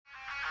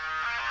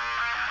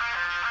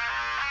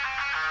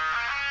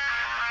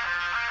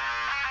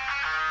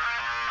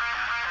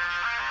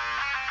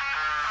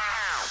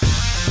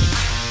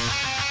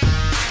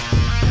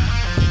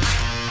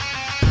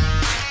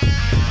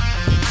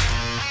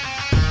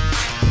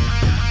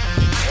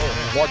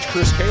Watch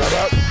Chris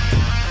Kaman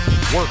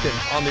working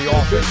on the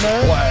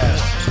offensive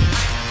glass.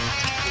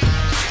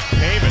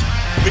 Kaman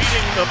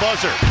beating the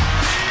buzzer.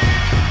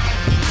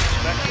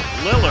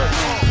 Lillard.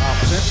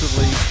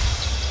 Offensively,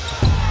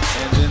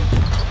 and then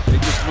they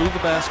just move the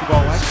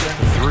basketball like that.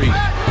 3.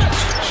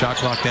 Shot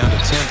clock down to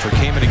 10 for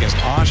Kaman against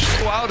Osh.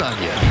 Go out on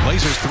you.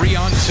 Blazers 3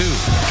 on 2.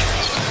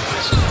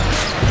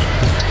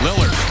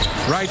 Lillard,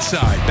 right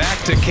side, back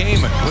to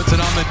Kaman, puts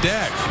it on the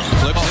deck,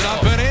 flips it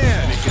up and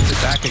in. He gets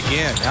it back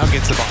again. Now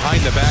gets the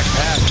behind the back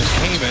pass to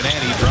Kaman,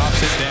 and he drops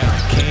it down.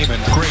 Kaman,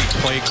 great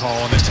play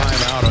call on the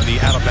timeout on the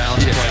out of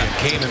bounds play, and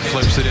Kaman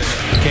flips it in.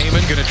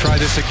 Kaman gonna try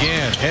this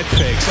again. Head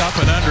fakes up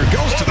and under,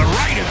 goes to the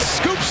right and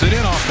scoops it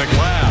in off the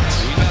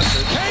glass.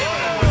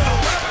 Kaman with the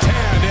left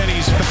hand, and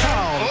he's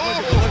fouled.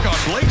 Look on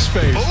Blake's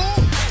face.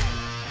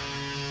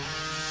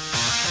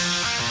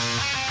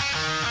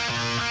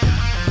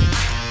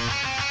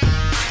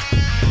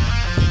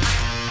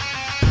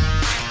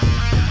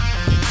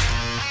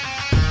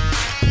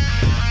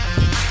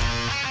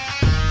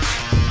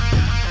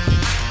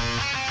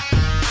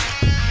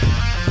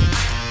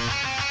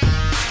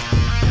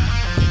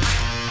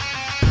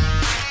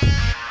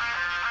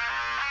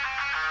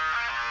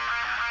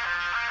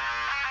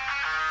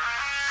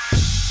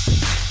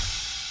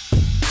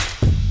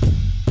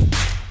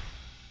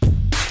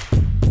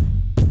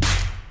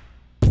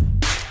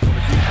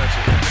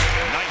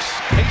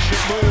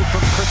 Move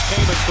from Chris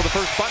Kaman for the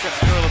first bucket. Of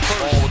the first.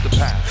 Ball with the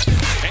pass.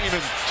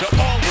 Kaman to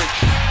Aldridge.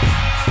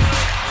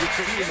 You're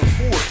 3 and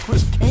 4.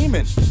 Chris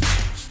Kaman,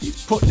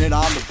 he's putting it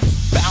on the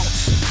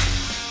bounce.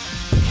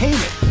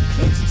 Kaman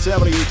makes it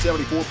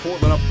 78-74.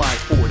 Portland up by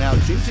 4. Now,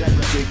 James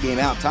Jackson's great game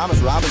out. Thomas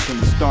Robinson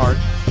to start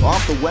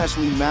off the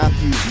Wesley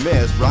Matthews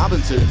miss.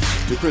 Robinson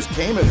to Chris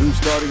Kaman, who's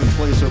starting in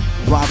place of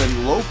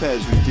Robin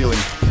Lopez, who's dealing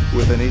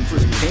with an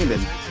injury.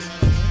 Kaman.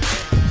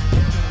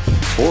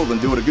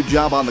 Portland doing a good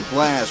job on the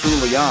glass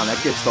early on.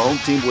 That gets the home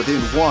team within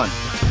 1.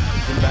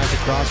 Back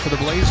across for the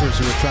Blazers,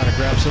 who are trying to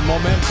grab some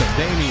momentum.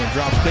 Damian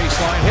drops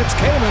baseline, hits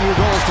Kaman, who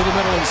rolls to the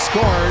middle and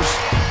scores.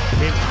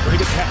 Kaman, pretty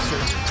good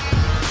passer.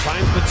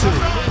 Finds the 2.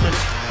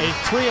 A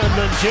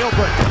 3-on-none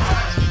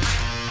jailbreak.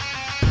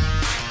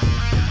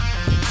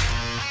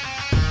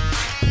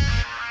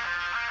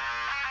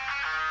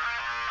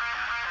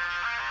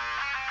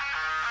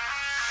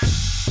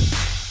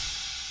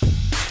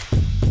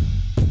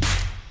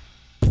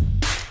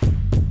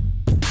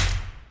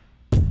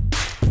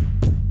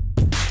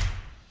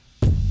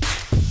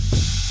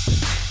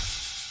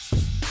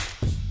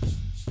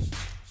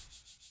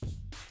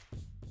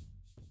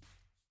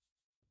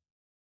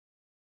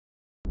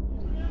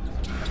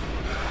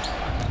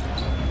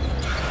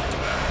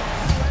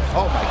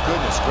 Oh my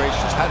goodness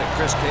gracious! How did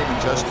Chris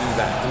Kaman just do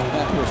that?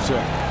 That was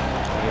a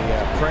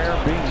prayer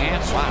being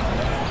answered. Wow.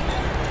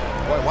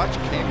 Boy, watch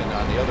Kaman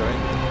on the other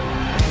end.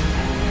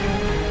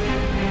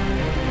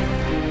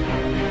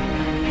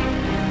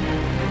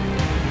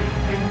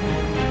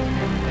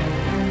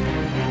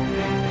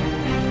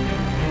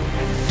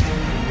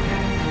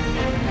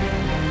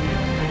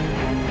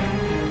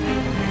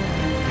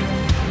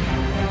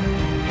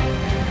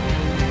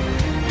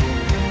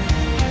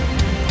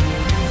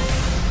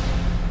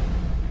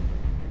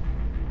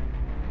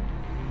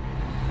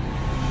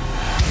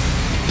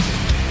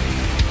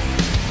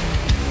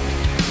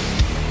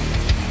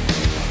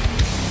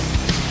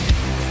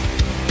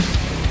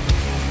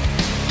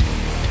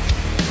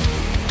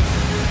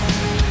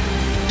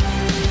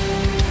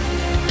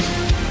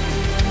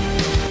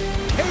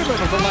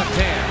 With the left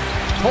hand,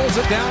 pulls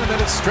it down, and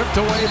then it's stripped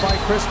away by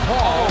Chris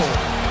Paul,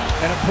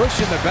 and a push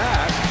in the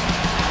back.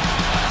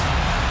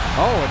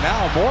 Oh, and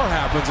now more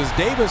happens as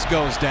Davis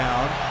goes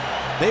down.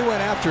 They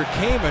went after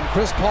Kaman.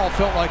 Chris Paul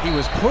felt like he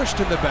was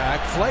pushed in the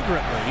back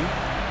flagrantly,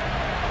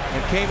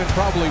 and Kaman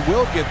probably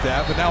will get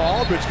that, but now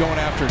Aldridge going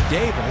after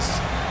Davis,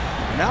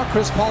 and now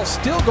Chris Paul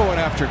still going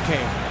after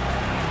Kaman.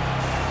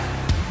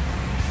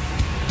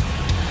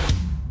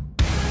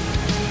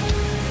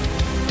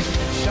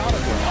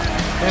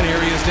 And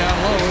here he is down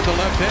low with the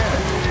left hand.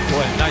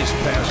 Boy, nice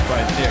pass by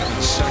Nick.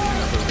 The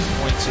second for the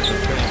points in the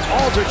paint.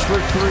 Aldridge for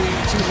 3,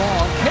 too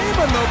long.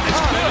 Kaman though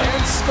caught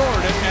it and scored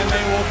it, and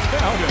they will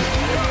count it.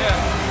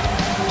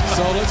 Yeah.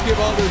 So let's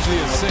give Aldridge the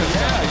assist.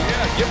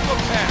 Yeah, give him a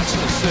pass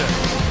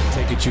assist.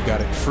 Take it you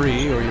got it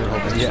free, or you're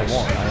hoping for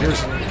one.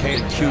 Here's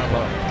Kaman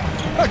Cuba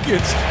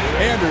against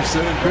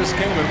Anderson, and Chris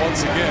Kaman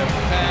once again.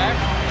 Back.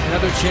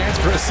 Another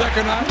chance for a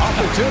second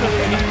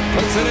opportunity.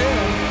 Puts it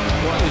in.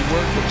 Well, he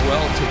worked it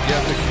well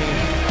together,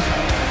 Kaman.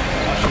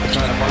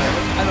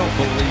 I don't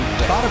believe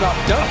that. Thought about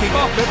dunking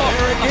it, but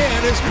there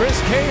again is Chris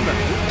Kaman.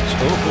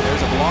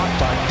 There's a block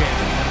by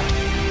Kaman.